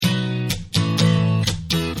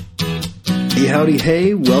Hey, howdy,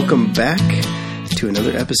 hey, welcome back to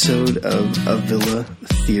another episode of A Villa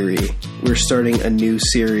Theory. We're starting a new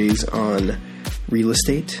series on real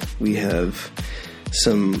estate. We have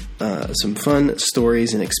some fun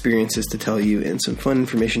stories and experiences to tell you and some fun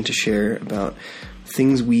information to share about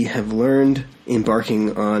things we have learned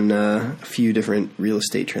embarking on a few different real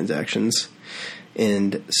estate transactions.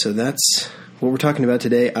 And so that's what we're talking about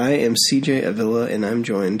today. I am CJ Avila, and I'm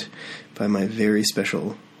joined by my very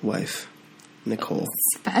special wife, Nicole.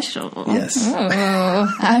 Special? Yes.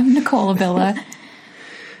 Oh, I'm Nicole Avila, in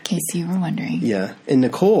case you were wondering. Yeah, and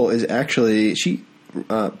Nicole is actually, she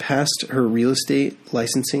passed her real estate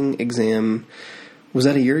licensing exam, was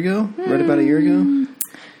that a year ago? Right about a year ago?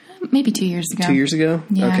 Maybe 2 years ago. 2 years ago?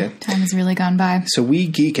 Yeah, okay. Time has really gone by. So we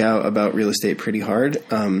geek out about real estate pretty hard.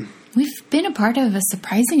 We've been a part of a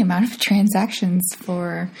surprising amount of transactions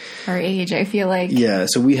for our age, I feel like. Yeah,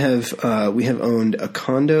 so we have owned a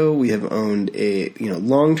condo, we have owned a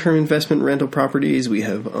long-term investment rental properties, we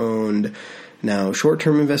have owned now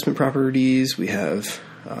short-term investment properties, we have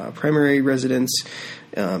primary residence,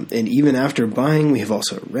 and even after buying, we have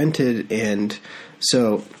also rented. And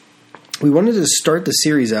so we wanted to start the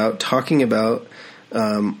series out talking about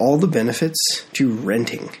all the benefits to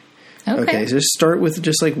renting. Okay, so just start with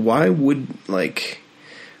just what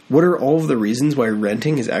are all of the reasons why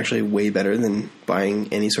renting is actually way better than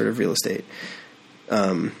buying any sort of real estate?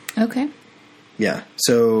 Okay. Yeah.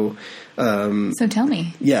 So tell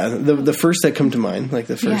me. Yeah, the first that come to mind,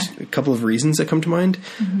 the first couple of reasons that come to mind.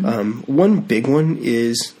 One big one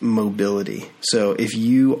is mobility. So if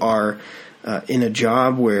you are in a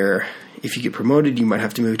job where if you get promoted, you might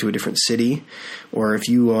have to move to a different city, or if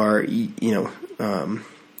you are,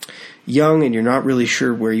 young and you're not really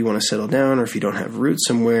sure where you want to settle down, or if you don't have roots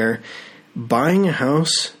somewhere, buying a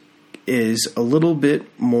house is a little bit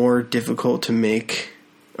more difficult to make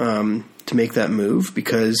that move,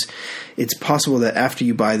 because it's possible that after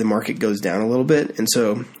you buy, the market goes down a little bit, and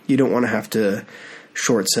so you don't want to have to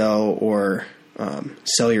short sell or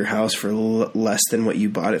sell your house for less than what you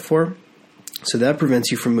bought it for. So that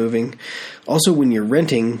prevents you from moving. Also, when you're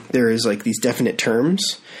renting, there is these definite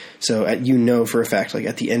terms. So for a fact,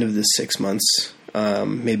 at the end of this 6 months,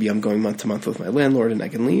 maybe I'm going month to month with my landlord and I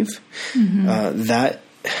can leave. Mm-hmm. That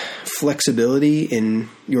flexibility in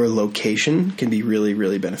your location can be really,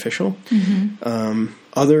 really beneficial. Mm-hmm.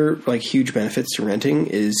 Other huge benefits to renting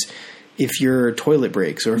is if your toilet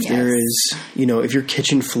breaks, or if there is, if your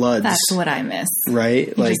kitchen floods. That's what I miss.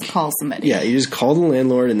 Right? You just call somebody. Yeah, you just call the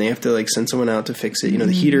landlord and they have to send someone out to fix it.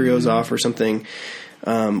 The heater goes off or something.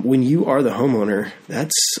 When you are the homeowner,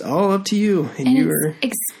 that's all up to you. And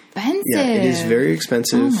it's expensive. Yeah, it is very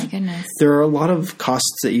expensive. Oh my goodness. There are a lot of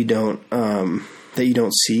costs that you don't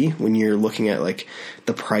see when you're looking at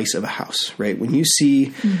the price of a house, right? When you see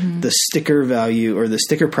the sticker value or the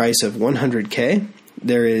sticker price of $100K,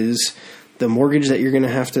 there is the mortgage that you're going to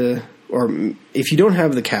have to, or if you don't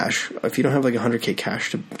have the cash, if you don't have $100K cash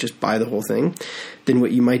to just buy the whole thing, then what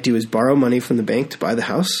you might do is borrow money from the bank to buy the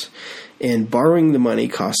house. And borrowing the money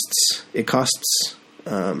costs a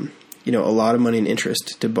lot of money in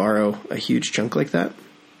interest to borrow a huge chunk like that.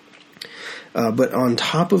 But on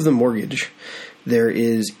top of the mortgage, there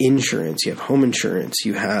is insurance. You have home insurance.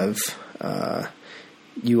 You have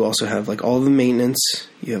you also have all the maintenance.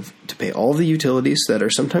 You have to pay all the utilities that are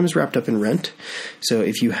sometimes wrapped up in rent. So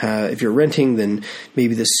if you're renting, then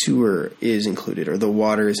maybe the sewer is included, or the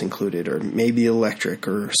water is included, or maybe electric,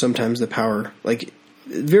 or sometimes the power.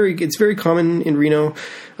 It's very common in Reno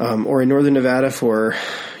or in Northern Nevada for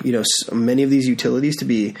many of these utilities to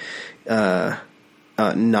be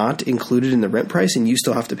not included in the rent price, and you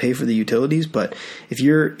still have to pay for the utilities. But if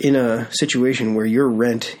you're in a situation where your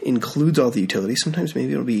rent includes all the utilities, sometimes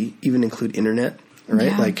maybe it'll be even include internet,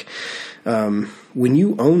 right? Yeah. When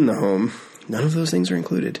you own the home, none of those things are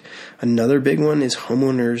included. Another big one is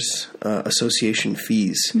homeowners association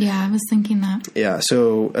fees. Yeah, I was thinking that. Yeah,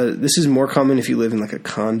 so this is more common if you live in a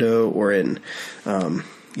condo or in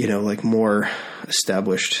more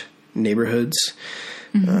established neighborhoods.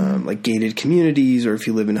 Mm-hmm. Gated communities, or if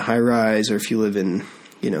you live in high rise, or if you live in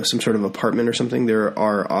some sort of apartment or something, there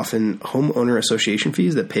are often homeowner association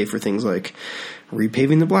fees that pay for things like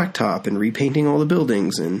repaving the blacktop and repainting all the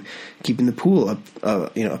buildings and keeping the pool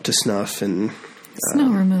up to snuff, and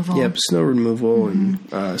snow removal. Yep, snow removal, and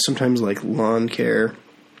sometimes lawn care.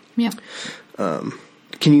 Yep.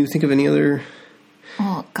 Can you think of any other?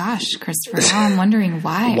 Oh, gosh, Christopher, now I'm wondering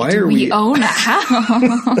why. Why do are we own a house?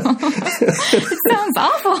 It sounds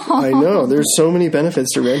awful. I know. There's so many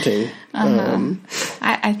benefits to renting.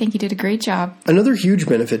 I think you did a great job. Another huge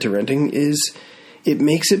benefit to renting is it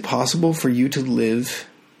makes it possible for you to live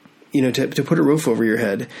to put a roof over your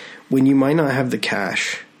head when you might not have the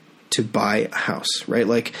cash to buy a house, right?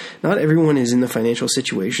 Like, not everyone is in the financial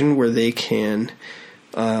situation where they can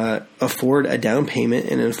afford a down payment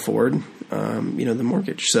and afford, the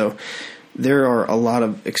mortgage. So there are a lot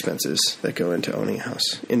of expenses that go into owning a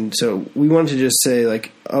house. And so we wanted to just say,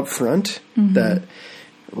 like, up front that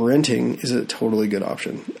renting is a totally good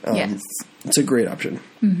option. Yes. It's a great option.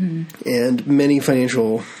 And many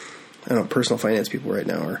personal finance people right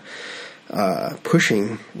now are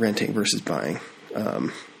pushing renting versus buying.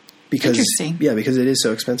 Because, interesting. Yeah, because it is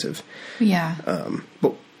so expensive. Yeah.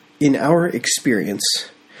 But in our experience,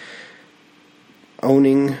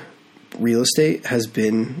 owning real estate has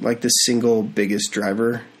been like the single biggest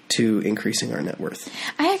driver to increasing our net worth.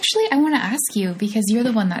 I want to ask you, because you're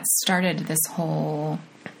the one that started this whole,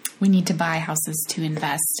 we need to buy houses to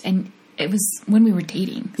invest. And it was when we were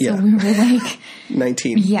dating. So we were like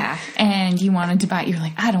 19. Yeah. And you wanted to buy, you're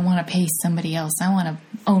like, I don't want to pay somebody else. I want to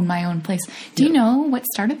own my own place. Do you know what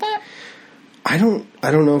started that? I don't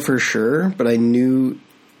know for sure, but I knew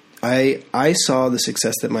I saw the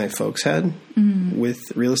success that my folks had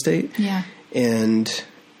with real estate. Yeah. And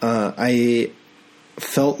I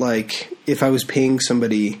felt like if I was paying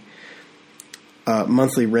somebody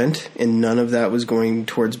monthly rent and none of that was going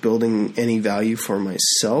towards building any value for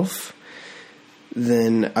myself,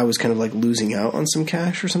 then I was kind of like losing out on some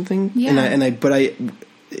cash or something. Yeah. But I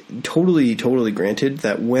totally granted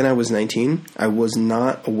that when I was 19, I was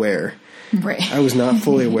not aware. Right. I was not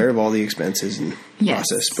fully aware of all the expenses and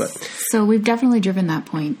process, but so we've definitely driven that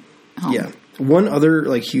point home. Yeah. One other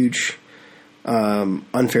like huge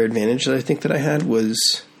unfair advantage that I think that I had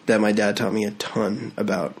was that my dad taught me a ton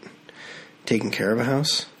about taking care of a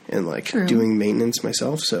house and like doing maintenance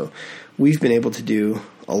myself. So we've been able to do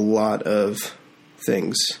a lot of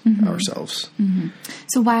things ourselves.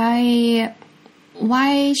 So why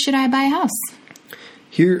should I buy a house?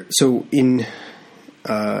 Here, so in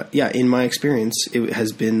my experience, it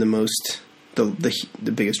has been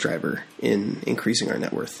the biggest driver in increasing our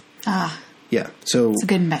net worth. Yeah. So it's a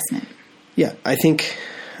good investment. Yeah. I think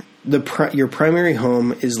your primary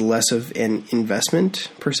home is less of an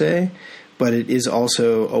investment per se, but it is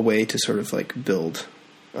also a way to sort of like build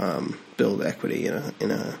equity in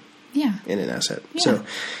an asset. Yeah. So it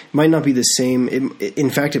might not be the same. In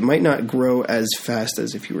fact, it might not grow as fast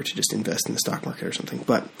as if you were to just invest in the stock market or something,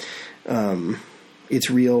 but, it's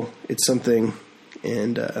real. It's something.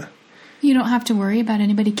 And, you don't have to worry about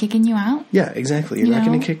anybody kicking you out. Yeah, exactly. You're not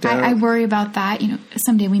going to get kicked out. I worry about that.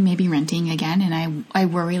 Someday we may be renting again, and I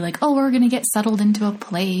worry like, oh, we're going to get settled into a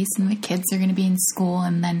place, and the kids are going to be in school,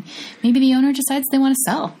 and then maybe the owner decides they want to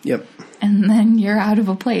sell. Yep. And then you're out of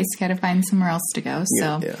a place. You got to find somewhere else to go.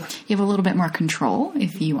 So you have a little bit more control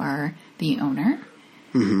if you are the owner.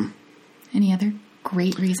 Any other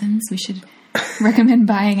great reasons we should recommend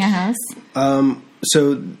buying a house?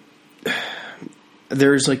 So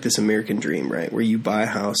there's like this American dream, right? Where you buy a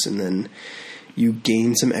house and then you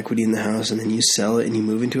gain some equity in the house and then you sell it and you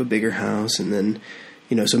move into a bigger house. And then,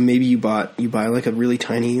 so maybe you buy like a really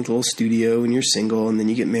tiny little studio and you're single, and then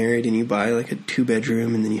you get married and you buy like a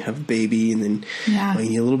 2-bedroom and then you have a baby, and then you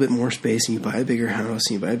need a little bit more space and you buy a bigger house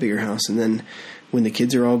and you buy a bigger house. And then when the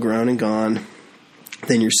kids are all grown and gone,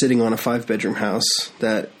 then you're sitting on a 5-bedroom house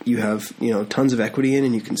that you have, tons of equity in,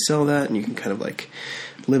 and you can sell that and you can kind of like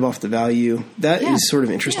live off the value. That is sort of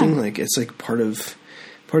interesting. Like it's like part of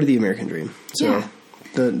the American dream. So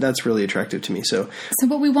that's really attractive to me. So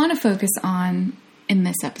what we want to focus on in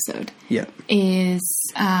this episode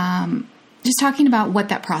is just talking about what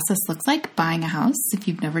that process looks like, buying a house. If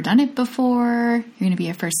you've never done it before, you're going to be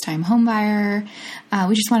a first-time home buyer.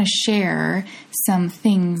 We just want to share some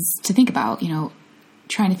things to think about,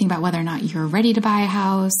 trying to think about whether or not you're ready to buy a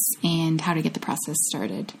house and how to get the process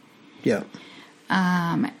started. Yeah.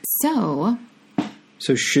 So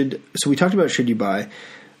we talked about should you buy.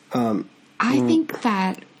 I think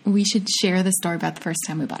that we should share the story about the first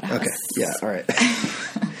time we bought a house. Okay. Yeah. All right.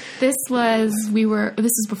 This was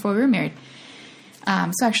before we were married.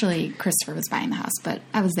 So actually Christopher was buying the house, but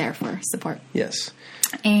I was there for support. Yes.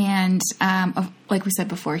 And, like we said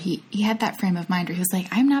before, he had that frame of mind where he was like,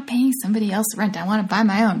 I'm not paying somebody else rent. I want to buy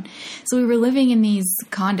my own. So we were living in these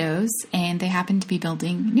condos, and they happened to be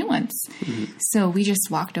building new ones. So we just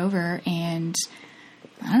walked over and,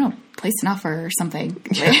 I don't know, placed an offer or something.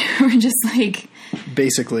 We're just like...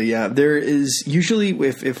 Basically, yeah. There is usually,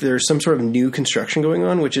 if there's some sort of new construction going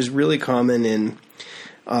on, which is really common in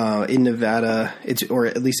Nevada, or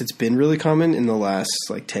at least it's been really common in the last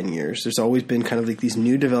like 10 years. There's always been kind of like these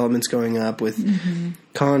new developments going up with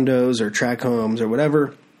condos or tract homes or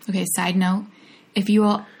whatever. Okay, side note, if you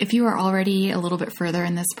are already a little bit further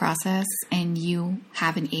in this process and you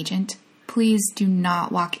have an agent, please do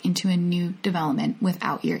not walk into a new development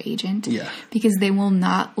without your agent. Yeah. Because they will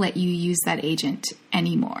not let you use that agent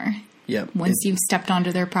anymore. Yep. Once you've stepped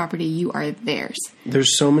onto their property, you are theirs.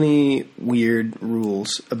 There's so many weird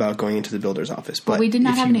rules about going into the builder's office. But we did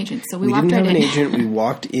not have an agent, so we walked right in. We didn't have an agent. We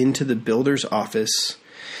walked into the builder's office,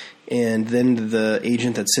 and then the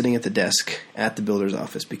agent that's sitting at the desk at the builder's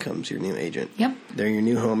office becomes your new agent. Yep. They're your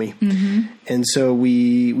new homie. Mm-hmm. And so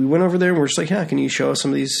we went over there, and we're just like, yeah, can you show us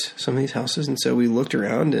some of these houses? And so we looked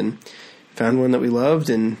around and found one that we loved,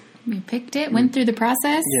 and we picked it, went through the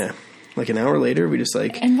process. Yeah. Like an hour later, we just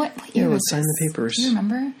like, and what year was let's sign the papers. Do you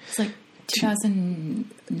remember? It's like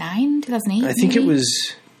 2009, 2008. I think maybe?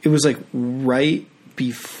 it was like right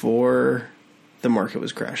before the market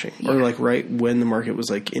was crashing, or like right when the market was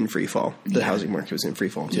like in free fall. The housing market was in free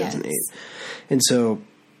fall in 2008, and so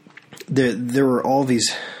there were all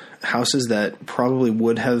these houses that probably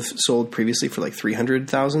would have sold previously for like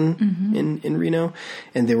 $300,000 in Reno,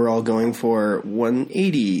 and they were all going for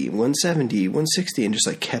 180, 170, 160, and just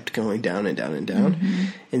like kept going down and down and down. Mm-hmm.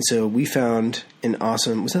 And so we found an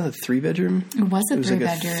awesome, was that a 3-bedroom? It was a 3-bedroom.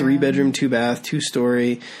 Like a 3-bedroom, 2-bath,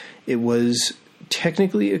 2-story. It was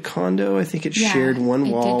technically a condo. I think it shared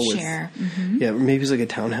one wall with, maybe it was like a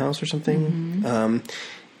townhouse or something. Mm-hmm.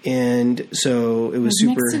 And so it was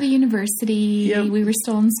super next to the university. Yep. We were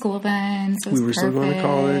still in school then, so it was still going to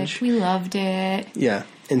college. We loved it. Yeah,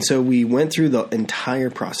 and so we went through the entire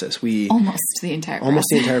process. Almost the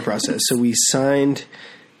entire process. So we signed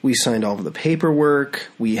all of the paperwork.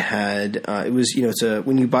 We had it was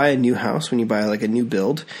when you buy a new house, when you buy like a new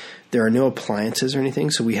build, there are no appliances or anything.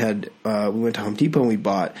 So we had we went to Home Depot and we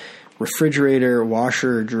bought refrigerator,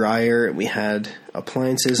 washer, dryer, and we had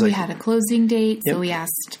appliances. We had a closing date, so we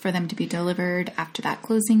asked for them to be delivered after that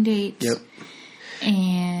closing date. Yep.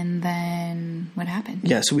 And then what happened?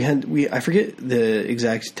 Yeah, so I forget the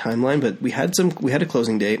exact timeline, but we had a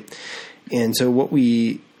closing date. And so what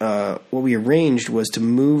we arranged was to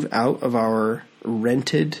move out of our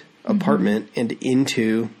rented apartment and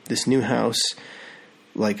into this new house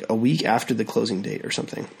like a week after the closing date or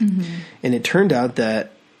something. Mm-hmm. And it turned out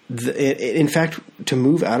that in fact, to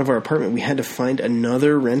move out of our apartment, we had to find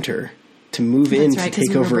another renter to move in to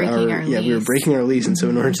take over our lease. Yeah, we were breaking our lease, and so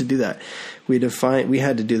in order to do that, we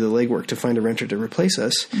had to do the legwork to find a renter to replace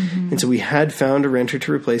us. Mm-hmm. And so we had found a renter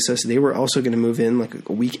to replace us. They were also going to move in like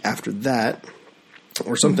a week after that,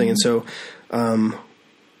 or something. Mm-hmm. And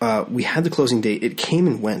so we had the closing date. It came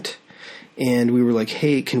and went. And we were like,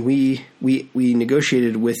 hey, can we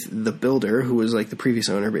negotiated with the builder, who was like the previous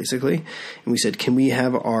owner, basically. And we said, can we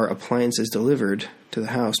have our appliances delivered to the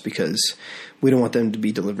house? Because we don't want them to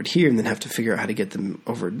be delivered here and then have to figure out how to get them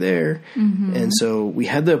over there. Mm-hmm. And so we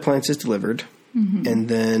had the appliances delivered. Mm-hmm. And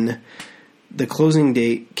then the closing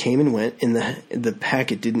date came and went, and the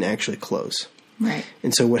packet didn't actually close. Right.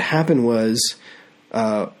 And so what happened was...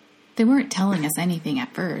 they weren't telling us anything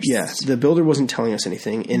at first. Yeah, the builder wasn't telling us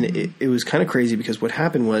anything. And it was kind of crazy because what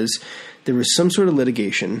happened was there was some sort of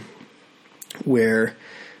litigation where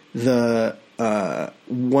the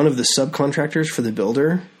one of the subcontractors for the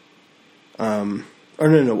builder...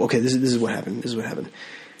 Okay, this is what happened.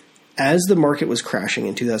 As the market was crashing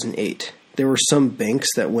in 2008, there were some banks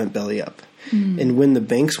that went belly up. Mm. And when the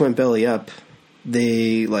banks went belly up,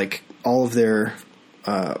 they, like, all of their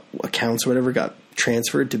accounts or whatever got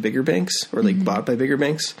transferred to bigger banks or like bought by bigger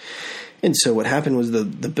banks. And so what happened was the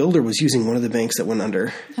builder was using one of the banks that went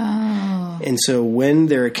under. Oh. And so when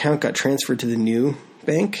their account got transferred to the new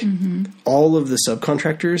bank, all of the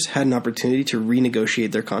subcontractors had an opportunity to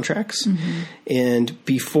renegotiate their contracts. Mm-hmm. And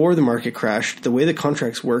before the market crashed, the way the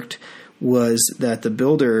contracts worked was that the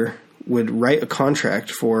builder would write a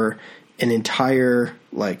contract for an entire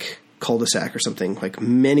like cul-de-sac or something, like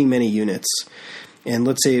many, many units. And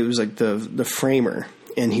let's say it was like the framer,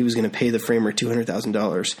 and he was going to pay the framer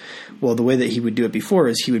 $200,000. Well, the way that he would do it before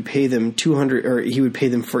is he would pay them he would pay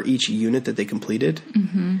them for each unit that they completed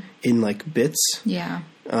in like bits. Yeah.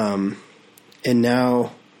 And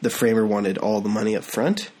now the framer wanted all the money up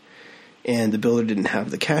front, and the builder didn't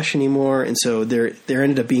have the cash anymore. And so there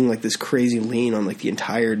ended up being like this crazy lien on like the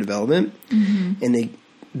entire development. Mm-hmm. And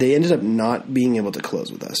they ended up not being able to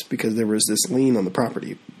close with us because there was this lien on the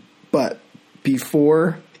property. But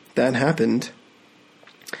before that happened,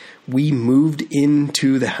 we moved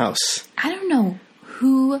into the house. I don't know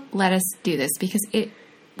who let us do this because it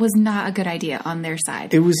was not a good idea on their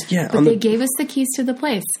side. It was, But they gave us the keys to the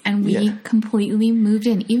place, and we completely moved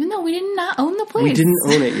in, even though we did not own the place. We didn't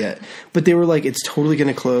own it yet. But they were like, it's totally going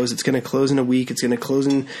to close. It's going to close in a week. It's going to close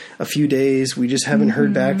in a few days. We just haven't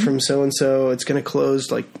heard back from so-and-so. It's going to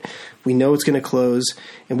close. Like, we know it's going to close.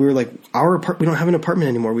 And we were like, we don't have an apartment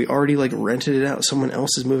anymore. We already like rented it out. Someone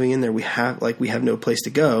else is moving in there. We have no place to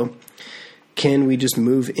go. Can we just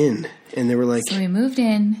move in? And they were like... So we moved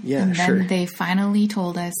in, and then sure. they finally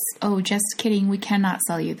told us, oh, just kidding, we cannot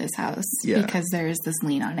sell you this house because there's this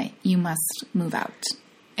lien on it. You must move out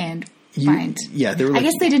and find... Yeah, they were like... I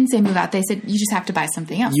guess they didn't say move out. They said you just have to buy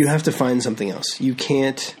something else. You have to find something else. You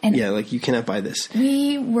can't... you cannot buy this.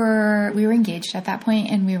 We were engaged at that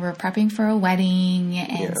point, and we were prepping for a wedding,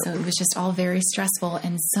 and so it was just all very stressful.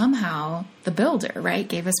 And somehow the builder, right,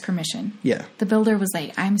 gave us permission. Yeah. The builder was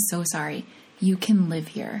like, I'm so sorry. You can live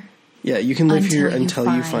here. Yeah, you can live here until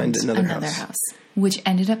you find another house. Which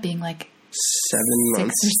ended up being like 7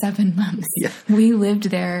 months. 6 or 7 months. Yeah. We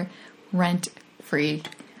lived there rent-free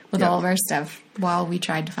with all of our stuff while we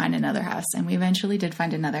tried to find another house. And we eventually did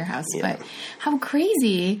find another house. Yeah. But how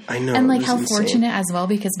crazy. I know. And like how insane. fortunate as well,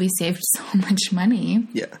 because we saved so much money.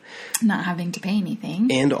 Yeah. Not having to pay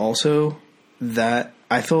anything. And also that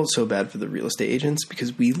I felt so bad for the real estate agents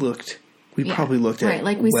because we probably looked at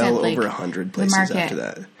over 100 places after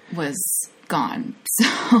that. Was gone.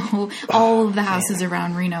 So all of the houses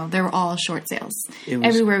around Reno, they were all short sales.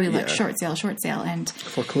 Everywhere we looked, short sale. And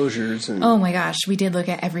foreclosures. And oh my gosh, we did look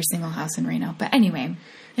at every single house in Reno. But anyway,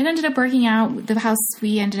 it ended up working out. The house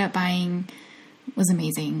we ended up buying was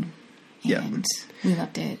amazing. And we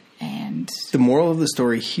loved it. And the moral of the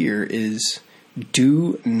story here is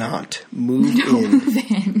do not move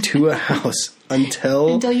in to a house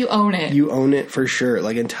until you own it. You own it for sure.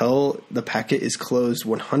 Like until the packet is closed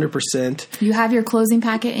 100%. You have your closing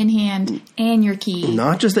packet in hand and your key.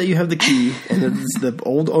 Not just that you have the key and the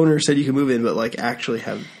old owner said you can move in, but like actually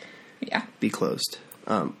have be closed.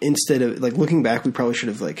 Instead of like looking back, we probably should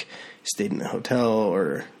have like stayed in a hotel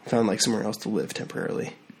or found like somewhere else to live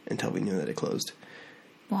temporarily until we knew that it closed.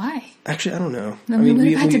 Why? Actually, I don't know. Then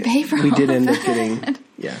we had to pay for all we did end up getting, I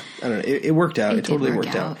don't know. It worked out. It totally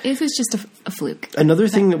worked out. It was just a fluke. Another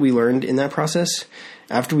thing that we learned in that process,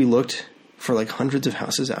 after we looked for like hundreds of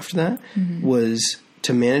houses after that, was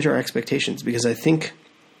to manage our expectations. Because I think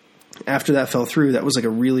after that fell through, that was like a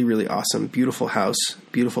really, really awesome, beautiful house,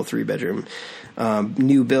 beautiful 3-bedroom,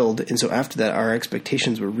 new build. And so after that, our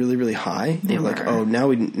expectations were really, really high. They were like, oh,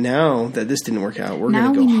 now that this didn't work out, we're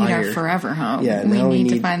going to go higher. Now we need our forever home. Yeah, we need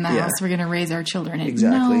to find the house we're going to raise our children in.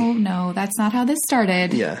 Exactly. No, that's not how this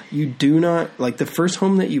started. Yeah. You do not, like the first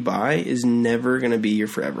home that you buy is never going to be your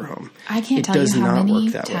forever home. I can't tell you how many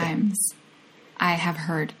times I have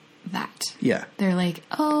heard that. Yeah. They're like,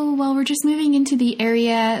 oh, well, we're just moving into the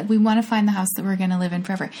area. We want to find the house that we're going to live in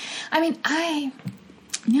forever. I mean,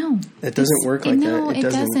 no. It doesn't work like that. No, it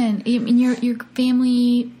doesn't. I mean, your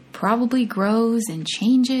family probably grows and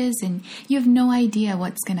changes, and you have no idea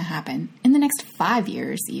what's going to happen in the next 5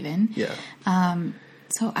 years even. Yeah.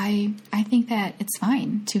 So I think that it's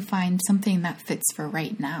fine to find something that fits for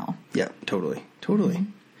right now. Yeah, totally. Totally.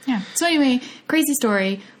 Mm-hmm. Yeah. So anyway, crazy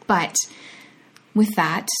story, but with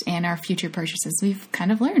that and our future purchases, we've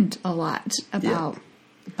kind of learned a lot about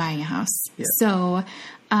buying a house. Yeah. So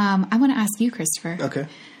I want to ask you, Christopher. Okay.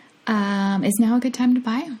 Is now a good time to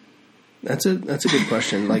buy? That's a good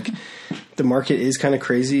question. Like the market is kind of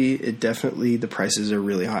crazy. The prices are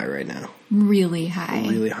really high right now. Really high.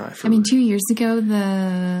 Really high. 2 years ago,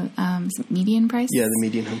 the median price? Yeah, the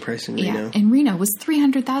median home price in Reno. Yeah, in Reno was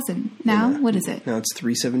 $300,000. Now, what is it? Now it's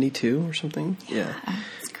 $372 or something. Yeah.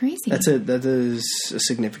 It's crazy. That is a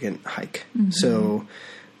significant hike. Mm-hmm. So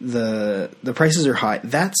the prices are high.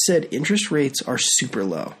 That said, interest rates are super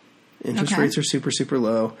low. Interest rates are super, super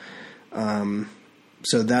low.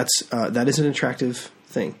 So that is an attractive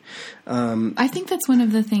thing. I think that's one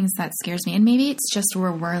of the things that scares me. And maybe it's just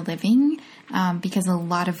where we're living, because a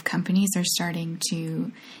lot of companies are starting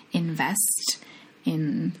to invest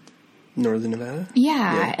in Northern Nevada.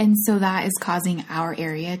 Yeah. And so that is causing our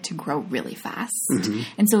area to grow really fast. Mm-hmm.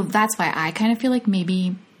 And so that's why I kind of feel like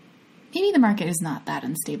maybe the market is not that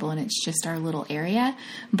unstable and it's just our little area,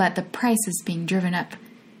 but the price is being driven up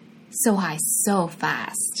so high, so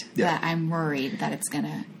fast that I'm worried that it's going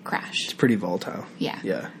to crash. It's pretty volatile. Yeah.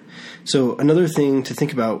 Yeah. So another thing to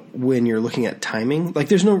think about when you're looking at timing, like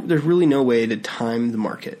there's really no way to time the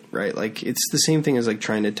market, right? Like it's the same thing as like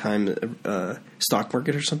trying to time a stock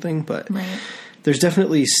market or something, but there's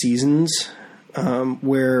definitely seasons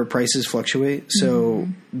where prices fluctuate. So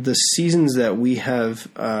the seasons that we have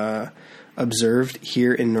observed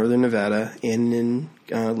here in northern Nevada and in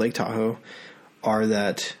Lake Tahoe are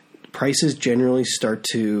that prices generally start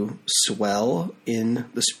to swell in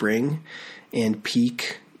the spring and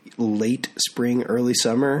peak late spring, early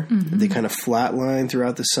summer. Mm-hmm. They kind of flatline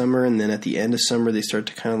throughout the summer, and then at the end of summer they start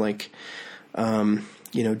to kind of like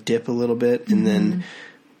dip a little bit, and then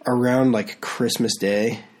around like Christmas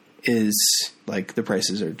Day is like the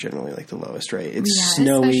prices are generally like the lowest, right? It's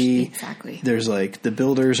snowy. Exactly. There's like the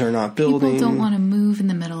builders are not building. People don't want to move in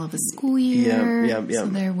the middle of a school year. Yeah. So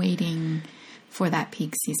they're waiting for that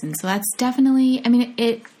peak season. So that's definitely, I mean,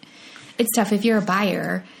 it's tough. If you're a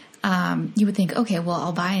buyer, you would think, okay, well,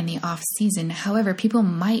 I'll buy in the off season. However, people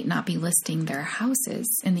might not be listing their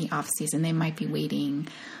houses in the off season. They might be waiting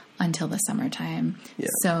until the summertime. Yeah.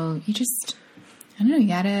 So you just, I don't know, you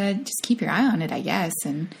gotta just keep your eye on it, I guess,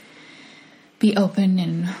 and be open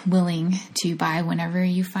and willing to buy whenever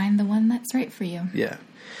you find the one that's right for you. Yeah.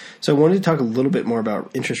 So I wanted to talk a little bit more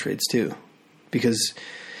about interest rates too, because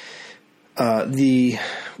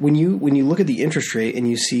when you look at the interest rate and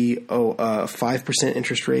you see a 5%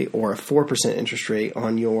 interest rate or a 4% interest rate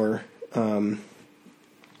on your on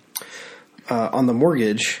the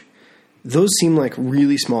mortgage, those seem like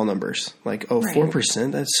really small numbers. Like, right.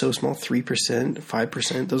 4%, that's so small. 3%,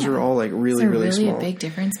 5%, those are all like really small. There's really a big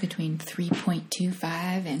difference between 3.25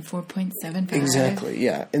 and 4.75. Exactly,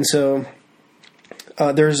 yeah. And so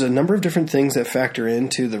there's a number of different things that factor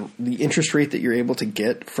into the interest rate that you're able to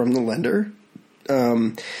get from the lender.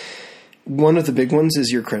 One of the big ones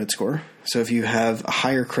is your credit score. So if you have a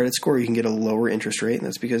higher credit score, you can get a lower interest rate, and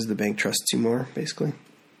that's because the bank trusts you more, basically,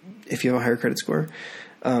 if you have a higher credit score.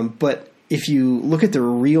 But if you look at the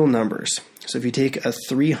real numbers, so if you take a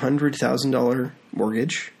 $300,000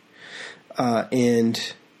 mortgage,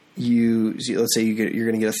 and let's say you're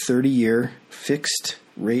going to get a 30-year fixed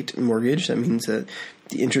rate mortgage, that means that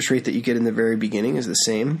the interest rate that you get in the very beginning is the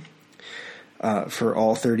same for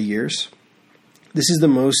all 30 years. This is the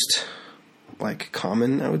most like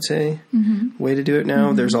common, I would say, way to do it now.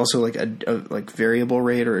 Mm-hmm. There's also like a like variable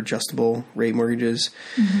rate or adjustable rate mortgages,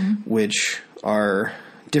 which are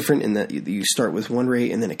different in that you start with one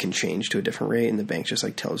rate and then it can change to a different rate, and the bank just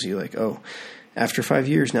like tells you like, oh, after 5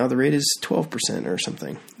 years now the rate is 12% or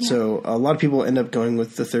something. Yeah. So a lot of people end up going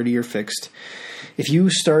with the 30-year fixed. If you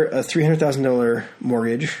start a $300,000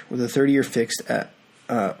 mortgage with a 30-year fixed at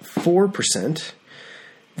 4%,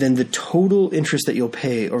 then the total interest that you'll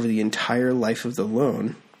pay over the entire life of the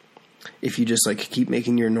loan, if you just like keep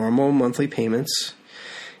making your normal monthly payments,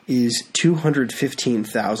 is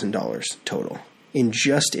 $215,000 total in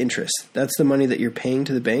just interest. That's the money that you're paying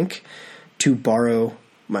to the bank to borrow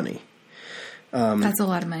money. That's a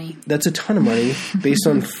lot of money. That's a ton of money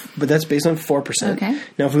but that's based on 4%. Okay.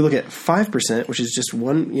 Now, if we look at 5%, which is just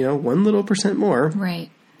one little percent more, right?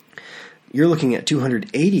 You're looking at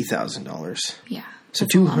 $280,000. Yeah. So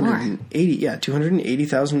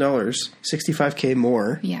 $280,000, $65K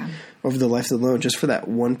more. Yeah. Over the life of the loan, just for that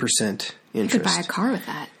 1% interest. You could buy a car with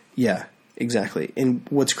that. Yeah, exactly. And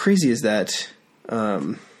what's crazy is that,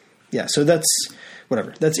 so that's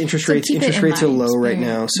whatever. That's interest rates. Interest rates are low right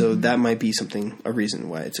now, so that might be a reason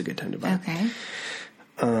why it's a good time to buy. Okay.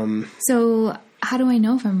 So how do I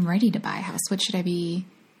know if I'm ready to buy a house? What should I be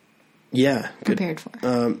prepared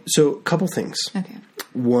for? So a couple things. Okay.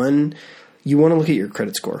 One, you want to look at your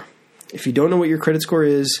credit score. If you don't know what your credit score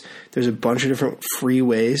is, there's a bunch of different free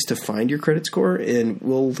ways to find your credit score, and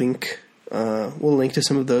we'll link to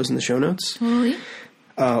some of those in the show notes. Totally.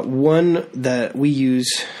 One that we use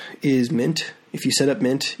is Mint. If you set up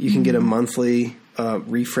Mint, you can get a monthly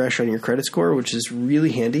refresh on your credit score, which is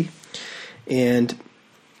really handy. And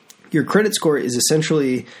your credit score is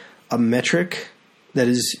essentially a metric that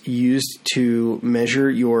is used to measure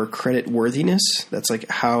your credit worthiness. That's like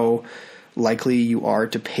how likely you are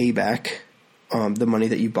to pay back the money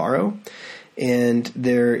that you borrow. And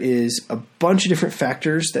there is a bunch of different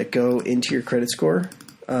factors that go into your credit score.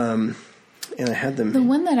 And I had them. The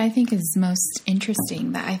one that I think is most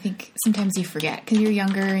interesting that I think sometimes you forget because you're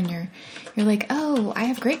younger and you're like, oh, I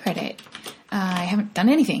have great credit. I haven't done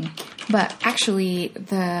anything. But actually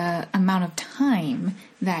the amount of time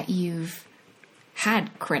that you've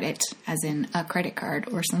had credit, as in a credit card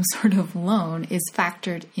or some sort of loan, is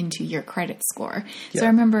factored into your credit score. Yeah. So I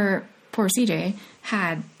remember poor CJ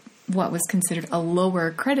had what was considered a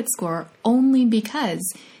lower credit score only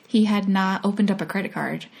because he had not opened up a credit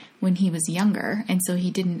card when he was younger. And so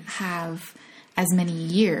he didn't have as many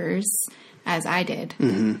years as I did.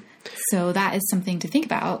 Mm-hmm. So that is something to think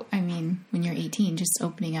about. I mean, when you're 18, just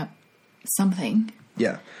opening up something.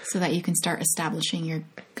 Yeah. So that you can start establishing your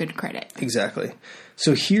good credit. Exactly.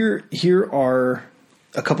 So here are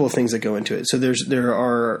a couple of things that go into it. So there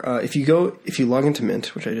are if you log into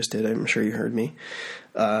Mint, which I just did, I'm sure you heard me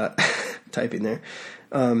typing there.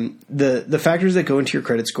 The factors that go into your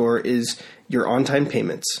credit score is your on-time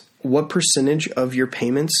payments. What percentage of your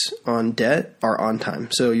payments on debt are on time?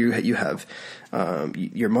 So you have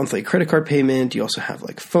your monthly credit card payment. You also have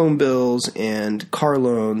like phone bills and car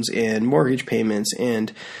loans and mortgage payments.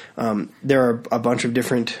 And there are a bunch of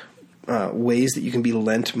different ways that you can be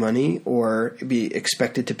lent money or be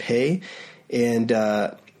expected to pay. And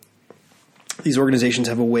these organizations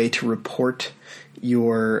have a way to report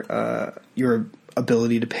your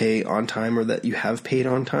ability to pay on time or that you have paid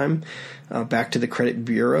on time back to the credit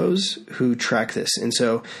bureaus who track this. And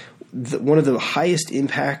so one of the highest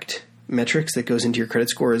impact metrics that goes into your credit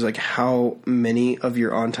score is like how many of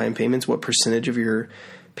your on-time payments, what percentage of your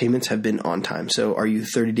payments have been on time. So are you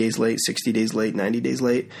 30 days late, 60 days late, 90 days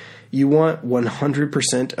late? You want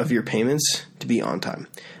 100% of your payments to be on time.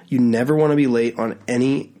 You never want to be late on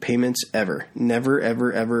any payments ever. Never,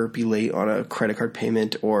 ever, ever be late on a credit card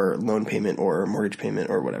payment or loan payment or mortgage payment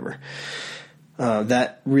or whatever.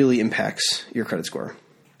 That really impacts your credit score.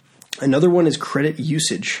 Another one is credit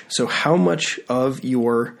usage. So how much of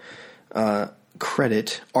your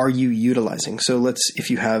credit are you utilizing? So if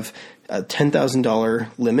you have a $10,000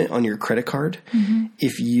 limit on your credit card,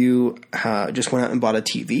 if you just went out and bought a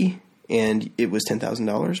TV and it was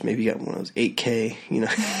 $10,000, maybe you got one of those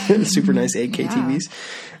 8K, super nice 8K TVs,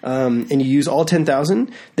 and you use all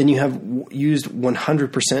 10,000, then you have used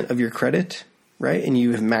 100% of your credit, right? And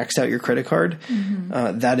you have maxed out your credit card.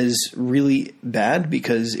 That is really bad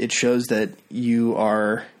because it shows that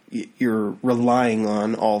you're relying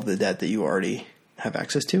on all of the debt that you already have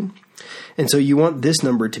access to. And so you want this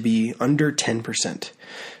number to be under 10%.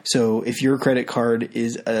 So if your credit card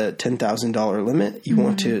is a $10,000 limit, you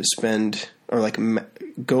want to spend or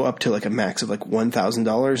go up to like a max of like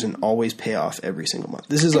 $1,000 and always pay off every single month.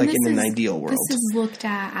 This is in an ideal world. This is looked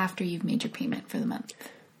at after you've made your payment for the month.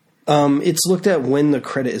 It's looked at when the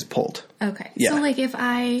credit is pulled. Okay. Yeah. So like if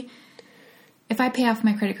I pay off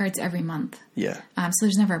my credit cards every month. Yeah. So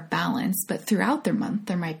there's never a balance, but throughout their month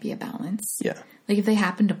there might be a balance. Yeah. Like if they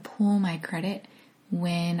happen to pull my credit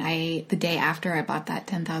the day after I bought that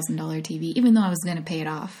 $10,000 TV, even though I was going to pay it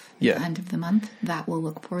off at the end of the month, that will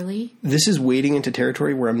look poorly. This is wading into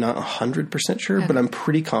territory where I'm not 100% sure, but I'm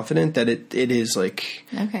pretty confident that it is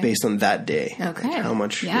based on that day. Okay. Like how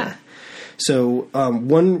much. Yeah. So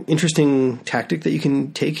one interesting tactic that you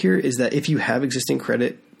can take here is that if you have existing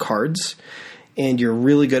credit cards and you're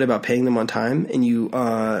really good about paying them on time, and you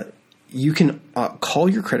can call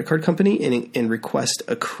your credit card company and request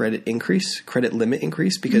a credit limit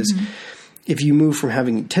increase, because if you move from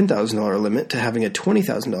having a $10,000 limit to having a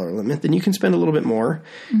 $20,000 limit, then you can spend a little bit more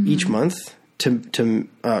each month to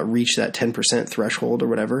reach that 10% threshold or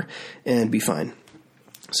whatever and be fine.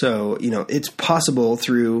 So, it's possible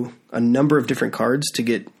through a number of different cards to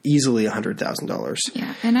get easily $100,000.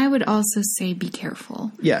 Yeah. And I would also say be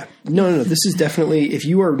careful. Yeah. No. This is definitely, if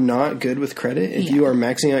you are not good with credit, if you are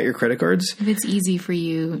maxing out your credit cards. If it's easy for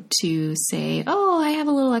you to say, oh, I have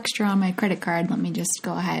a little extra on my credit card, let me just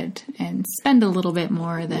go ahead and spend a little bit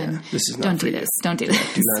more, then this is not don't do this. Don't do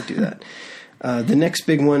this. Do not do that. The next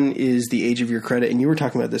big one is the age of your credit. And you were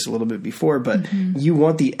talking about this a little bit before, but you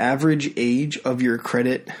want the average age of your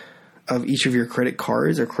credit, of each of your credit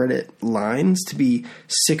cards or credit lines, to be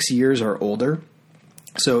 6 years or older.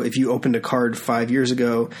 So if you opened a card 5 years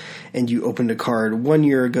ago and you opened a card 1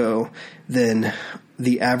 year ago, then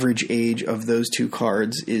the average age of those two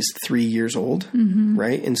cards is 3 years old,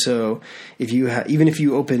 right? And so if you even if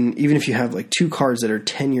you have like two cards that are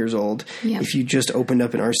 10 years old, if you just opened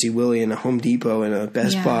up an RC Willey and a Home Depot and a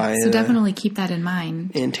Best Buy, so definitely keep that in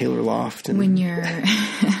mind. And Taylor Loft, and when you're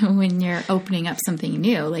when you're opening up something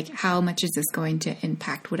new, like how much is this going to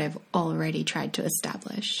impact what I've already tried to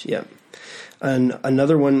establish? Yeah. And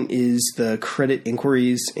another one is the credit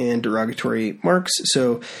inquiries and derogatory marks.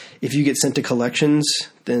 So if you get sent to collections,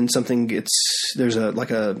 then there's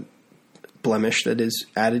a blemish that is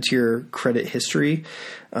added to your credit history.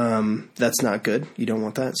 That's not good. You don't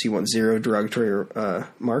want that. So you want 0 derogatory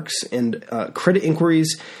marks. And credit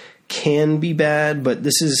inquiries can be bad, but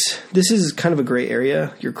this is kind of a gray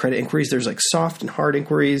area. Your credit inquiries, there's like soft and hard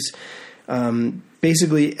inquiries.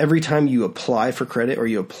 Basically, every time you apply for credit or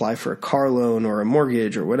you apply for a car loan or a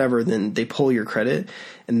mortgage or whatever, then they pull your credit,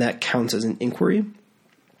 and that counts as an inquiry.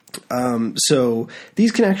 So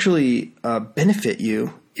these can actually benefit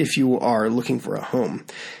you if you are looking for a home.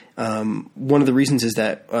 One of the reasons is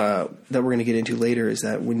that that we're going to get into later is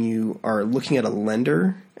that when you are looking at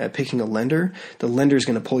picking a lender, the lender is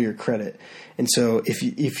going to pull your credit. And so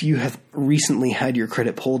if you have recently had your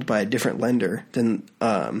credit pulled by a different lender, then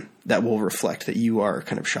that will reflect that you are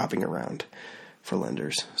kind of shopping around for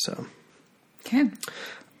lenders. So, okay.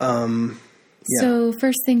 So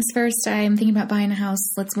first things first, I'm thinking about buying a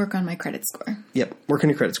house. Let's work on my credit score. Yep. Work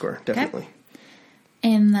on your credit score. Definitely. Okay.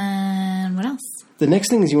 And then what else? The next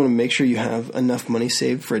thing is you want to make sure you have enough money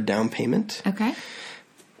saved for a down payment. Okay.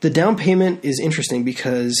 The down payment is interesting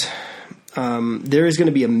because there is going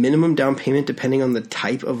to be a minimum down payment depending on the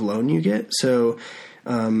type of loan you get. So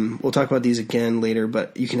we'll talk about these again later,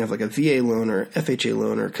 but you can have like a VA loan or FHA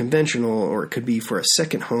loan or conventional, or it could be for a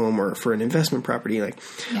second home or for an investment property.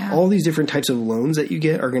 All these different types of loans that you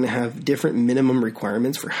get are going to have different minimum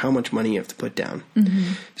requirements for how much money you have to put down.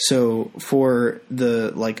 Mm-hmm. So for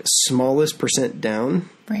the smallest percent down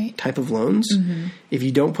type of loans, if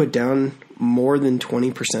you don't put down more than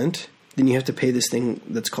 20%, then you have to pay this thing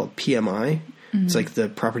that's called PMI. Mm-hmm. It's like the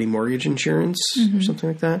property mortgage insurance or something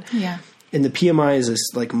like that. Yeah. And the PMI is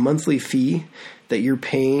this monthly fee that you're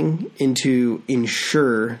paying to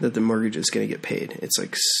ensure that the mortgage is going to get paid. It's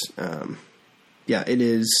it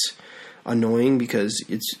is annoying because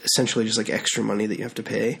it's essentially just extra money that you have to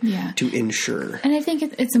pay to insure. And I think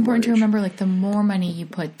it's important to remember the more money you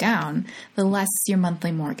put down, the less your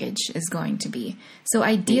monthly mortgage is going to be. So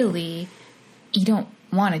ideally, you don't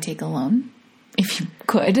want to take a loan if you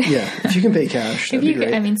could. Yeah, if you can pay cash, that'd be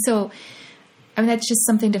great. That's just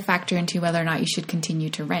something to factor into whether or not you should continue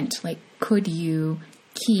to rent. Could you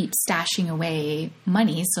keep stashing away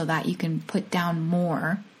money so that you can put down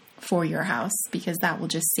more for your house? Because that will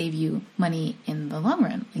just save you money in the long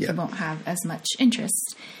run. You won't have as much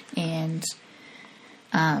interest, and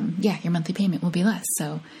your monthly payment will be less.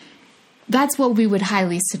 So that's what we would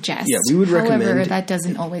highly suggest. Yeah, we would recommend. However, that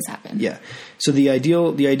doesn't always happen. Yeah. So the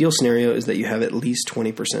ideal scenario is that you have at least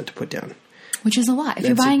 20% to put down. Which is a lot. If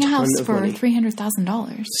you're buying a house for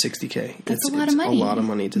 $300,000. $60K. That's a lot of money. A lot of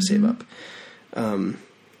money to save up. And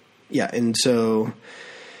so,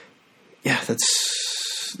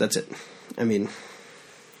 that's it.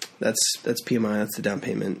 That's PMI, that's the down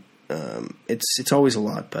payment. It's always a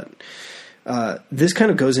lot, but this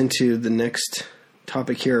kind of goes into the next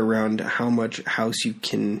topic here around how much house you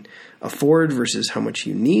can afford versus how much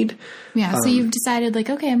you need. Yeah. So you've decided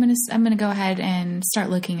okay, I'm going to go ahead and start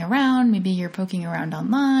looking around. Maybe you're poking around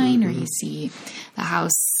online or you see the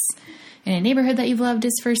house in a neighborhood that you've loved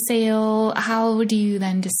is for sale. How do you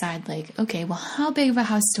then decide okay, well, how big of a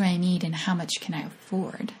house do I need and how much can I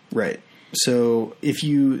afford? Right. So if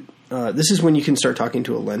you, this is when you can start talking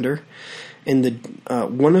to a lender. And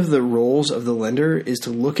one of the roles of the lender is to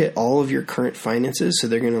look at all of your current finances. So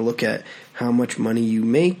they're going to look at how much money you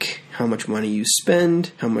make, how much money you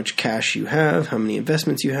spend, how much cash you have, how many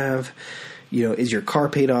investments you have. Is your car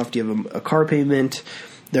paid off? Do you have a car payment?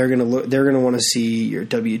 They're going to want to see your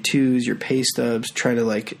W-2s, your pay stubs, try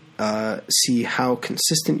to see how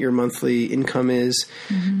consistent your monthly income is.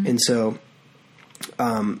 Mm-hmm. And so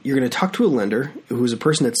you're going to talk to a lender who's a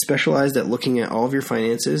person that's specialized at looking at all of your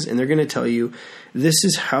finances, and they're going to tell you this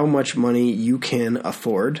is how much money you can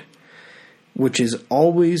afford, which is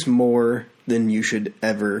always more than you should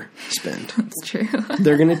ever spend. That's true.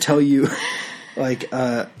 They're going to tell you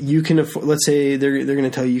you can afford, let's say they're going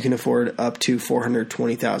to tell you can afford up to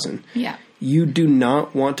 $420,000. Yeah. You do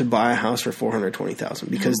not want to buy a house for $420,000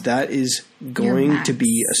 because that is going to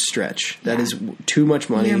be a stretch. That is too much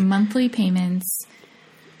money. Your monthly payments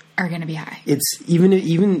are going to be high. It's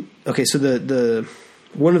even okay. So the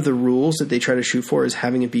one of the rules that they try to shoot for is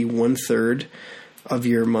having it be 1/3 of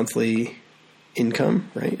your monthly income.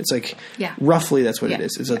 Right? It's roughly that's what it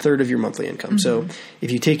is. It's a third of your monthly income. Mm-hmm. So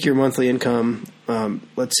if you take your monthly income,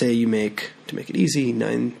 let's say you make, to make it easy,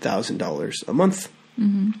 $9,000 a month.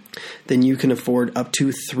 Mm-hmm. Then you can afford up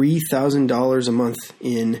to $3,000 a month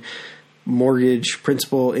in mortgage,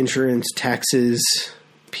 principal, insurance, taxes,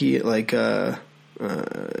 HOA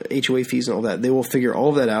fees and all that. They will figure all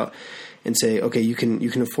of that out and say, okay, you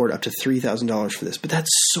can afford up to $3,000 for this. But that's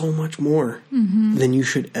so much more than you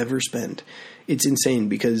should ever spend. It's insane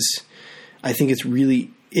because I think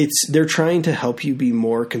they're trying to help you be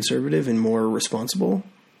more conservative and more responsible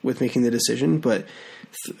with making the decision, but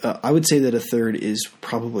I would say that 1/3 is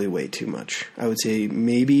probably way too much. I would say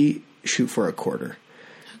maybe shoot for 1/4.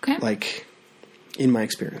 Okay. In my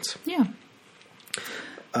experience. Yeah.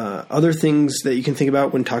 Other things that you can think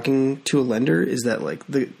about when talking to a lender is that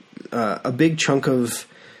a big chunk of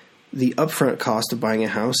the upfront cost of buying a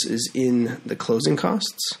house is in the closing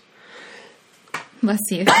costs. Bless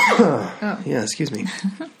you. Yeah, excuse me.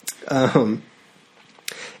 And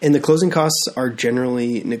the closing costs are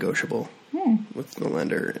generally negotiable with the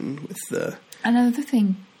lender and with the... Another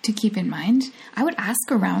thing to keep in mind, I would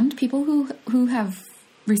ask around people who have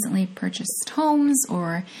recently purchased homes,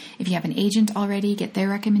 or if you have an agent already, get their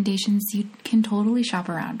recommendations. You can totally shop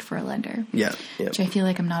around for a lender. Yeah. Which I feel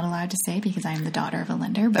like I'm not allowed to say because I'm the daughter of a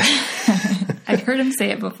lender, but I've heard him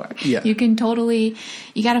say it before. Yeah. You can totally,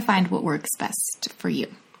 you got to find what works best for you.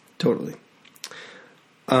 Totally.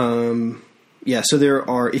 Yeah, so there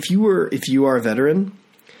are, if you are a veteran,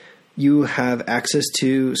 you have access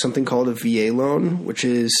to something called a VA loan, which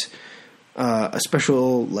is a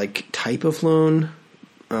special like type of loan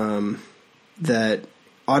that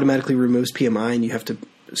automatically removes PMI, and you have to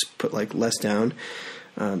put like less down.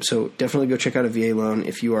 So definitely go check out a VA loan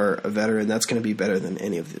if you are a veteran. That's going to be better than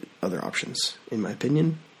any of the other options, in my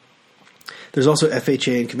opinion. There's also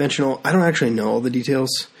FHA and conventional. I don't actually know all the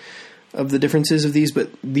details of the differences of these, but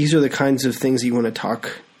these are the kinds of things that you want to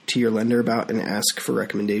talk to your lender about and ask for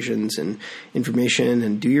recommendations and information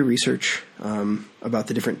and do your research about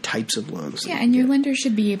the different types of loans. Yeah, and your lender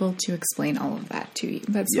should be able to explain all of that to you.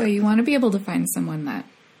 That's why you want to be able to find someone that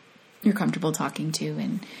you're comfortable talking to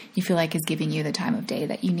and you feel like is giving you the time of day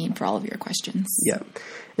that you need for all of your questions. Yeah.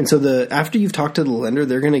 And so after you've talked to the lender,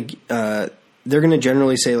 they're going to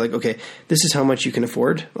generally say like, okay, this is how much you can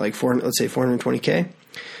afford, like let's say $420K.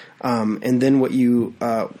 And then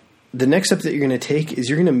the next step that you're going to take is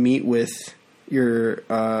you're going to meet with your,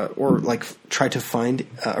 or like try to find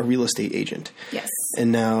a real estate agent. Yes.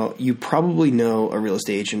 And now you probably know a real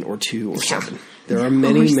estate agent or two or seven. There are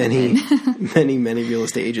many real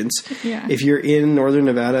estate agents. Yeah. If you're in Northern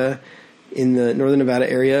Nevada, in the Northern Nevada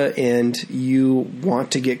area, and you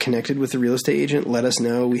want to get connected with a real estate agent, let us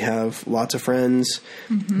know. We have lots of friends.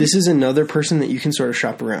 Mm-hmm. This is another person that you can sort of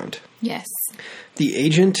shop around. Yes. The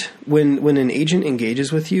agent, when an agent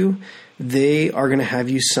engages with you, they are going to have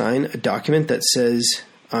you sign a document that says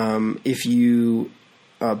if you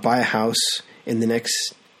buy a house in the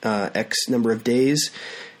next X number of days,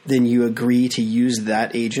 then you agree to use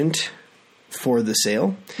that agent for the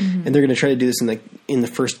sale. Mm-hmm. And they're going to try to do this in the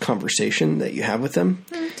first conversation that you have with them.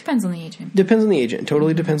 Depends on the agent. Depends on the agent.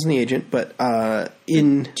 Totally depends on the agent. But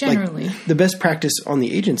generally, like, the best practice on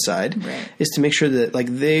the agent side is to make sure that like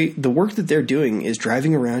the work that they're doing is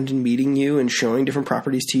driving around and meeting you and showing different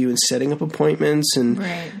properties to you and setting up appointments and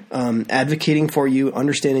advocating for you,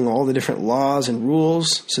 understanding all the different laws and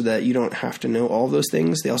rules so that you don't have to know all those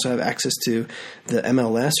things. They also have access to the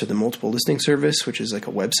MLS or the multiple listing service, which is like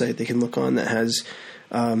a website they can look on that has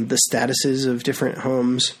the statuses of different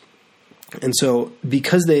homes. And so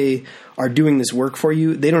because they are doing this work for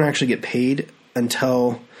you, they don't actually get paid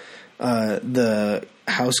until the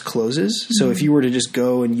house closes. Mm-hmm. So if you were to just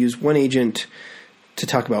go and use one agent to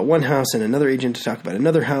talk about one house and another agent to talk about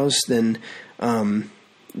another house, then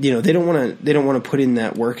they don't want to put in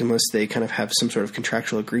that work unless they kind of have some sort of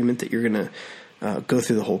contractual agreement that you're going to go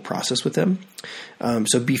through the whole process with them.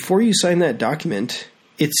 So before you sign that document,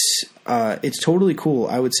 it's totally cool,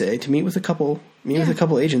 I would say, to meet with a couple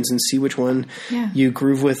agents and see which one you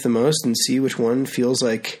groove with the most and see which one feels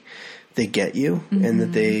like they get you and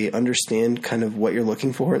that they understand kind of what you're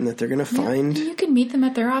looking for and that they're going to find. You can meet them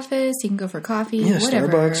at their office. You can go for coffee, whatever.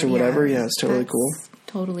 Starbucks or whatever. Yeah, it's totally cool.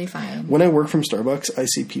 Totally fine. When I work from Starbucks, I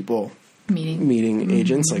see people meeting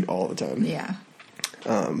agents like all the time. Yeah.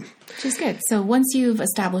 Which is good. So once you've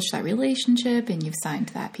established that relationship and you've signed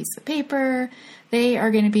that piece of paper, they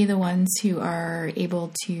are going to be the ones who are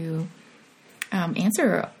able to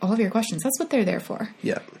answer all of your questions. That's what they're there for.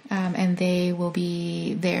 Yeah. And they will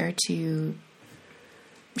be there to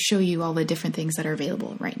show you all the different things that are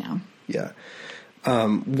available right now. Yeah.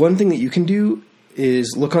 One thing that you can do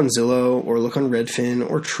is look on Zillow or look on Redfin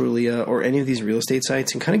or Trulia or any of these real estate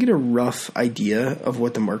sites and kind of get a rough idea of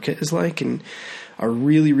what the market is like and a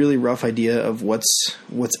really, really rough idea of what's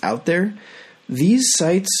out there. These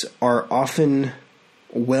sites are often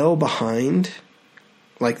well behind.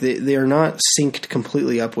 Like they are not synced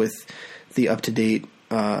completely up with the up-to-date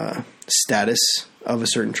status of a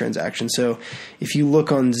certain transaction. So if you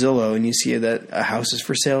look on Zillow and you see that a house is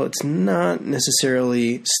for sale, it's not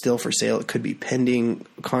necessarily still for sale. It could be pending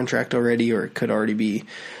contract already, or it could already be,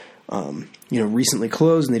 recently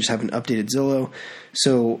closed and they just haven't updated Zillow.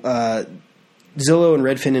 So Zillow and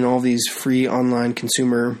Redfin and all these free online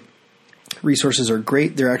consumer resources are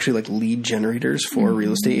great. They're actually like lead generators for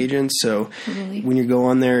real estate agents. So when you go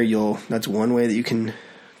on there, that's one way that you can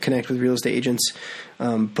connect with real estate agents.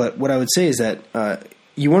 But what I would say is that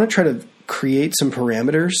you want to try to create some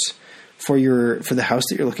parameters for the house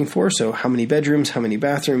that you're looking for. So how many bedrooms, how many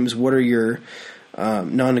bathrooms, what are your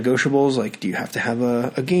non-negotiables, like do you have to have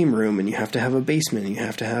a game room, and you have to have a basement, and you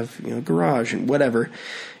have to have, you know, a garage and whatever.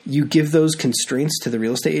 You give those constraints to the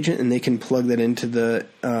real estate agent, and they can plug that into the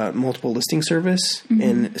multiple listing service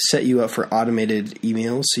and set you up for automated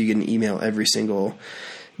emails, so you can email every single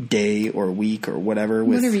day or week or whatever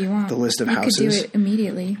with whatever you want. The list of you houses. You could do it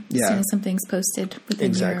immediately as soon as something's posted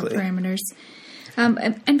within your parameters.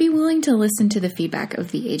 And be willing to listen to the feedback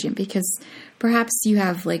of the agent, because perhaps you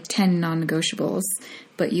have like 10 non-negotiables,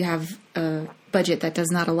 but you have a budget that does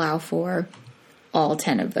not allow for all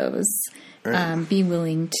 10 of those. Right. Be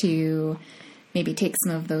willing to maybe take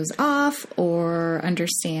some of those off, or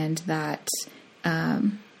understand that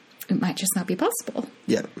it might just not be possible.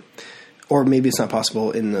 Yeah. Or maybe it's not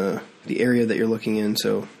possible in the area that you're looking in,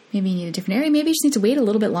 so... Maybe you need a different area. Maybe you just need to wait a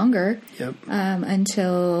little bit longer. Yep.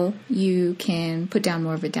 Until you can put down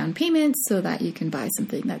more of a down payment so that you can buy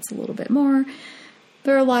something that's a little bit more.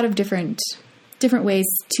 There are a lot of different ways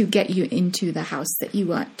to get you into the house that you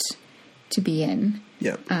want to be in.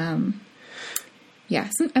 Yep.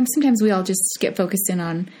 Sometimes we all just get focused in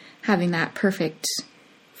on having that perfect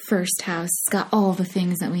first house. It's got all the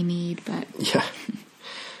things that we need, but... Yeah.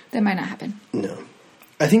 That might not happen. No.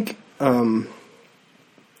 I think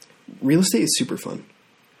real estate is super fun.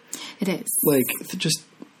 It is. Like, just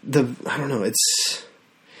I don't know, it's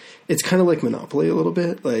kind of like Monopoly a little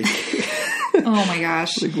bit. Like... Oh my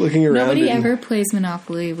gosh. Like looking around. Nobody ever plays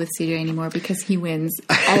Monopoly with CJ anymore because he wins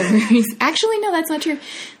all of these. Actually, no, that's not true.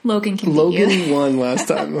 Logan can beat you. Logan won last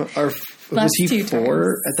time. Was he 4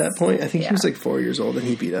 times. at that point? I think he was like 4 years old and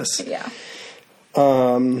he beat us. Yeah.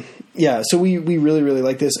 Yeah, so we really, really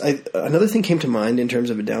like this. Another thing came to mind in terms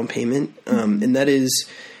of a down payment, and that is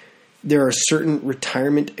there are certain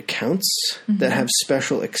retirement accounts that have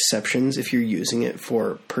special exceptions if you're using it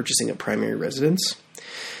for purchasing a primary residence.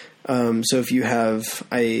 So if you have,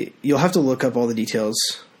 you'll have to look up all the details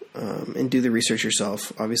and do the research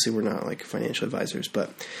yourself. Obviously, we're not like financial advisors,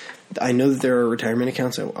 but I know that there are retirement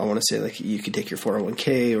accounts. I want to say like you could take your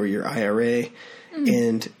 401k or your IRA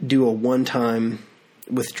and do a one-time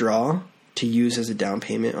withdraw to use as a down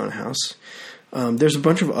payment on a house. There's a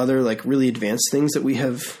bunch of other like really advanced things that we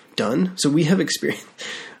have done. So we have experienced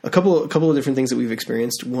a couple of different things that we've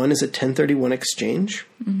experienced. One is a 1031 exchange.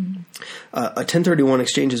 A 1031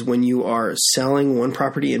 exchange is when you are selling one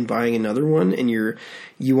property and buying another one, and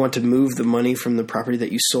you want to move the money from the property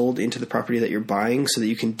that you sold into the property that you're buying so that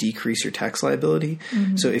you can decrease your tax liability.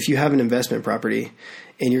 So if you have an investment property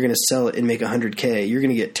and you're going to sell it and make $100K, you're going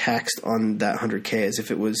to get taxed on that $100K as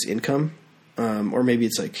if it was income. Or maybe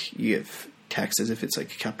it's like you get taxed as if it's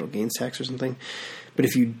like a capital gains tax or something. But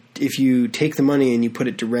if you take the money and you put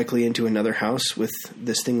it directly into another house with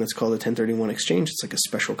this thing that's called a 1031 exchange, it's like a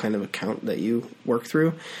special kind of account that you work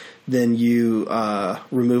through, then you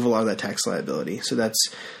remove a lot of that tax liability. So that's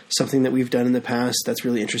something that we've done in the past. That's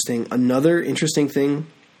really interesting. Another interesting thing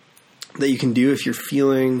that you can do if you're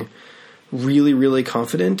feeling really, really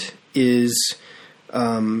confident is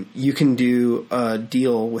you can do a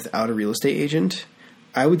deal without a real estate agent.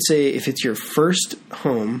 I would say if it's your first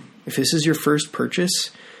home, if this is your first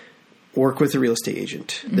purchase, work with a real estate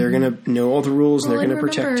agent. They're going to know all the rules and they're going to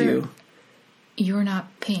protect you. You're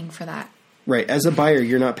not paying for that. Right. As a buyer,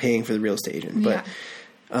 you're not paying for the real estate agent. Yeah.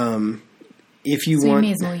 But if you want... you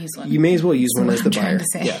may as well use one. You may as well use one as the buyer. To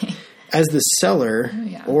say. Yeah. As the seller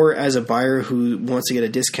or as a buyer who wants to get a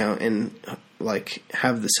discount and like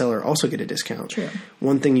have the seller also get a discount. True.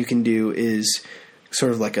 One thing you can do is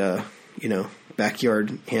sort of like a,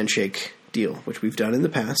 backyard handshake deal, which we've done in the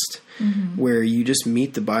past, where you just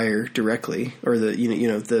meet the buyer directly, or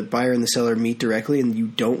the buyer and the seller meet directly, and you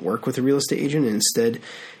don't work with a real estate agent, and instead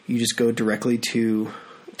you just go directly to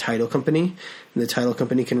a title company, and the title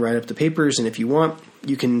company can write up the papers, and if you want,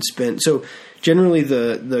 you can spend. So generally,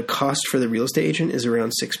 the cost for the real estate agent is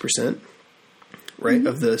around 6%. Right,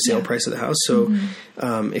 of the sale price of the house. So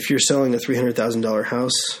if you're selling a $300,000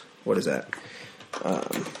 house, what is that?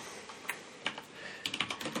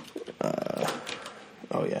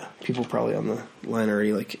 Oh yeah, people probably on the line are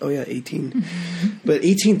already like, oh yeah, 18. But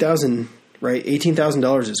 18,000, right?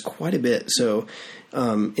 $18,000 is quite a bit. So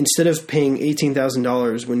instead of paying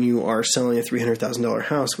 $18,000 when you are selling a $300,000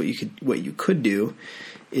 house, what you could do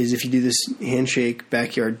is, if you do this handshake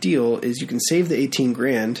backyard deal, is you can save the 18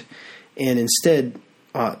 grand and instead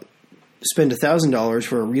spend $1,000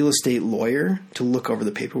 for a real estate lawyer to look over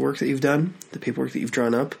the paperwork that you've done, the paperwork that you've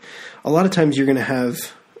drawn up. A lot of times you're going to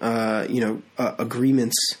have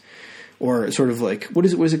agreements, or sort of like, what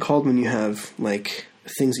is it called when you have like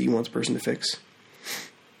things that you want the person to fix?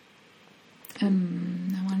 I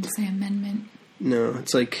wanted to say amendment. No,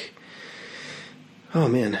 it's like, oh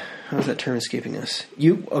man, how's that term escaping us?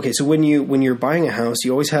 So when you're buying a house,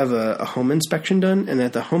 you always have a home inspection done, and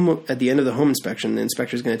at the end of the home inspection, the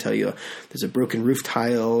inspector is going to tell you there's a broken roof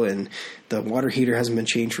tile and the water heater hasn't been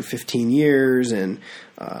changed for 15 years, and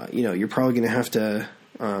you're probably going to have to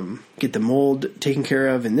get the mold taken care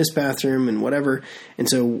of in this bathroom and whatever. And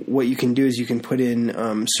so what you can do is you can put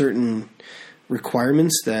in certain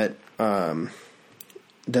requirements that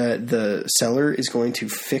the seller is going to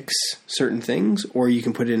fix certain things, or you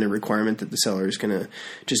can put in a requirement that the seller is going to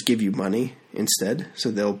just give you money instead.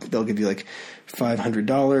 So they'll give you like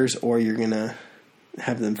 $500, or you're going to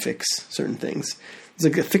have them fix certain things. It's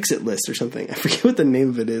like a fix-it list or something. I forget what the name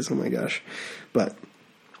of it is. Oh my gosh. But,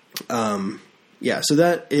 so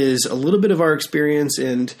that is a little bit of our experience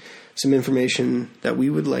and some information that we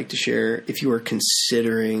would like to share if you are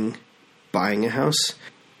considering buying a house.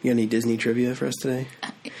 You got any Disney trivia for us today?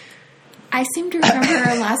 I seem to remember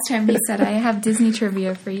last time he said I have Disney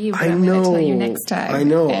trivia for you, but I'm going to tell you next time. I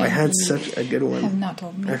know. I had such a good one. Have not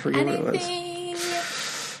told me. I forget what it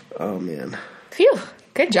was. Oh, man. Phew.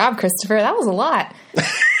 Good job, Christopher. That was a lot.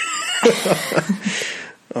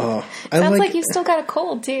 Sounds like you've still got a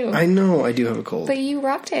cold, too. I know. I do have a cold. But you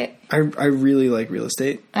rocked it. I really like real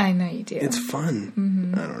estate. I know you do. It's fun.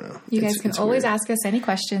 Mm-hmm. I don't know. You guys can always ask us any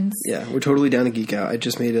questions. Yeah, we're totally down to geek out. I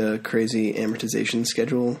just made a crazy amortization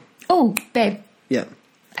schedule. Oh, babe. Yeah.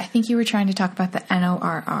 I think you were trying to talk about the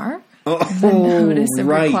NORR. Oh, the Notice of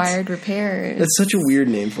Required Repairs. That's such a weird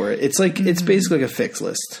name for it. It's like it's basically like a fixed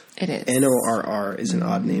list. It is. NORR is an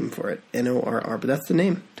odd name for it. NORR, but that's the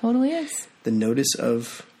name. Totally is. The Notice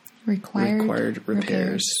of Required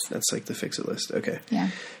Repairs. That's like the fix-it list. Okay. Yeah.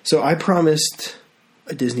 So I promised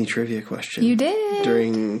a Disney trivia question. You did.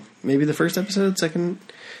 During maybe the first episode, second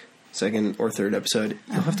or third episode.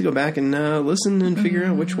 You'll have to go back and listen and figure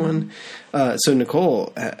out which one. So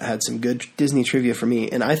Nicole had some good Disney trivia for me,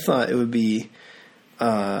 and I thought it would be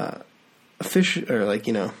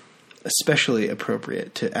especially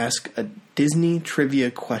appropriate to ask a Disney trivia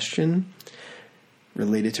question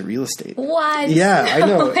related to real estate. What? Yeah, I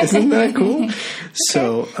know. Isn't that cool? Okay.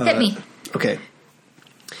 So, hit me. Okay.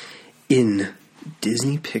 In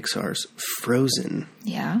Disney Pixar's Frozen.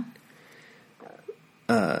 Yeah.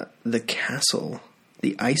 The castle,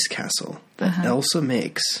 the ice castle that Elsa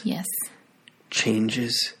makes, yes,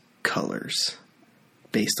 changes colors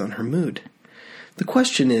based on her mood. The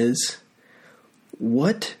question is,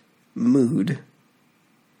 what mood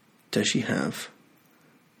does she have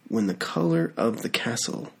when the color of the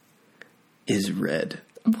castle is red?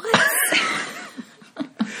 What?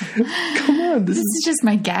 Come on. This is just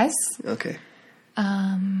my guess. Okay.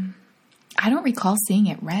 I don't recall seeing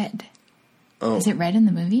it red. Oh. Is it red in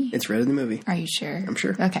the movie? It's red in the movie. Are you sure? I'm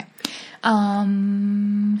sure. Okay.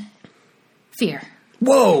 Fear.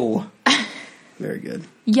 Whoa! Very good.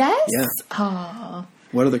 Yes? Yeah. Oh.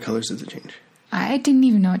 What other colors does it change? I didn't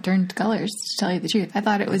even know it turned colors, to tell you the truth. I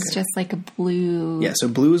thought it was just like a blue. Yeah, so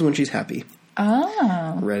blue is when she's happy.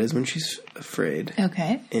 Oh. Red is when she's afraid.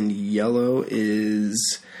 Okay. And yellow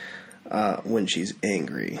is when she's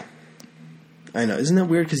angry. I know. Isn't that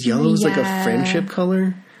weird? Because yellow is like a friendship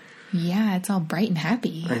color. Yeah, it's all bright and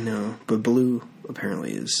happy. I know. But blue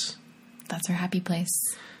apparently is... That's her happy place.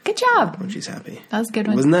 Good job. When she's happy. That was a good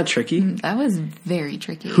one. Wasn't that tricky? That was very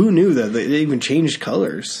tricky. Who knew that? They even changed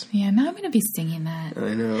colors. Yeah, now I'm going to be singing that.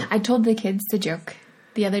 I know. I told the kids the joke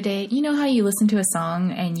the other day. You know how you listen to a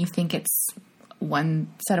song and you think it's one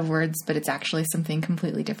set of words, but it's actually something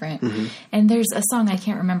completely different? Mm-hmm. And there's a song, I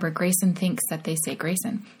can't remember, Grayson thinks that they say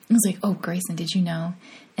Grayson. I was like, oh, Grayson, did you know?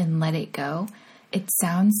 And Let It Go. It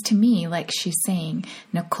sounds to me like she's saying,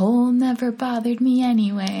 Nicole never bothered me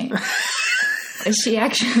anyway. She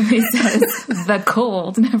actually says, the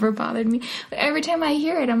cold never bothered me. But every time I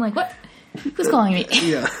hear it, I'm like, what? Who's calling me?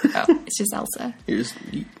 Yeah. Oh, it's just Elsa.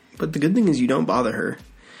 But the good thing is you don't bother her,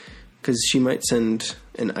 because she might send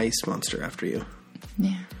an ice monster after you.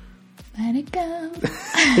 Yeah. Let it go.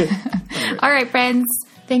 All right, friends.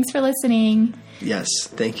 Thanks for listening. Yes.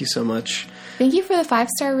 Thank you so much. Thank you for the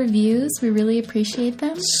 5-star reviews. We really appreciate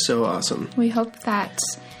them. So awesome. We hope that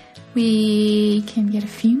we can get a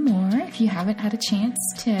few more if you haven't had a chance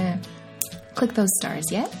to click those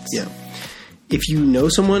stars yet. Yeah. If you know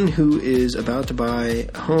someone who is about to buy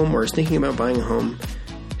a home or is thinking about buying a home,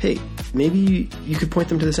 hey, maybe you could point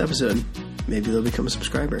them to this episode. Maybe they'll become a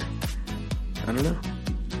subscriber. I don't know.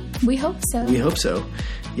 We hope so. We hope so.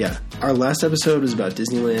 Yeah. Our last episode was about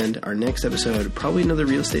Disneyland. Our next episode, probably another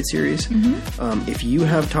real estate series. Mm-hmm. If you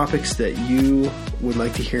have topics that you would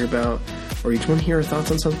like to hear about, or you just want to hear our thoughts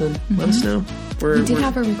on something, let us know. We did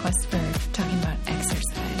have a request for talking about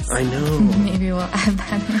exercise. I know. Maybe we'll add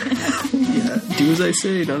that in. Yeah, do as I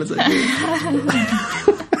say, not as I do.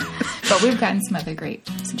 But we've gotten some other great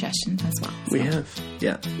suggestions as well. So. We have,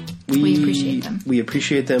 yeah. We appreciate them. We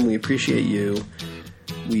appreciate them. We appreciate you.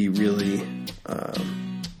 We really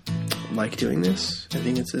like doing this. I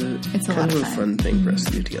think it's kind of a fun thing for us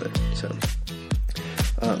to do together. So,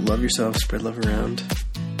 love yourself. Spread love around.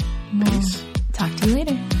 Peace.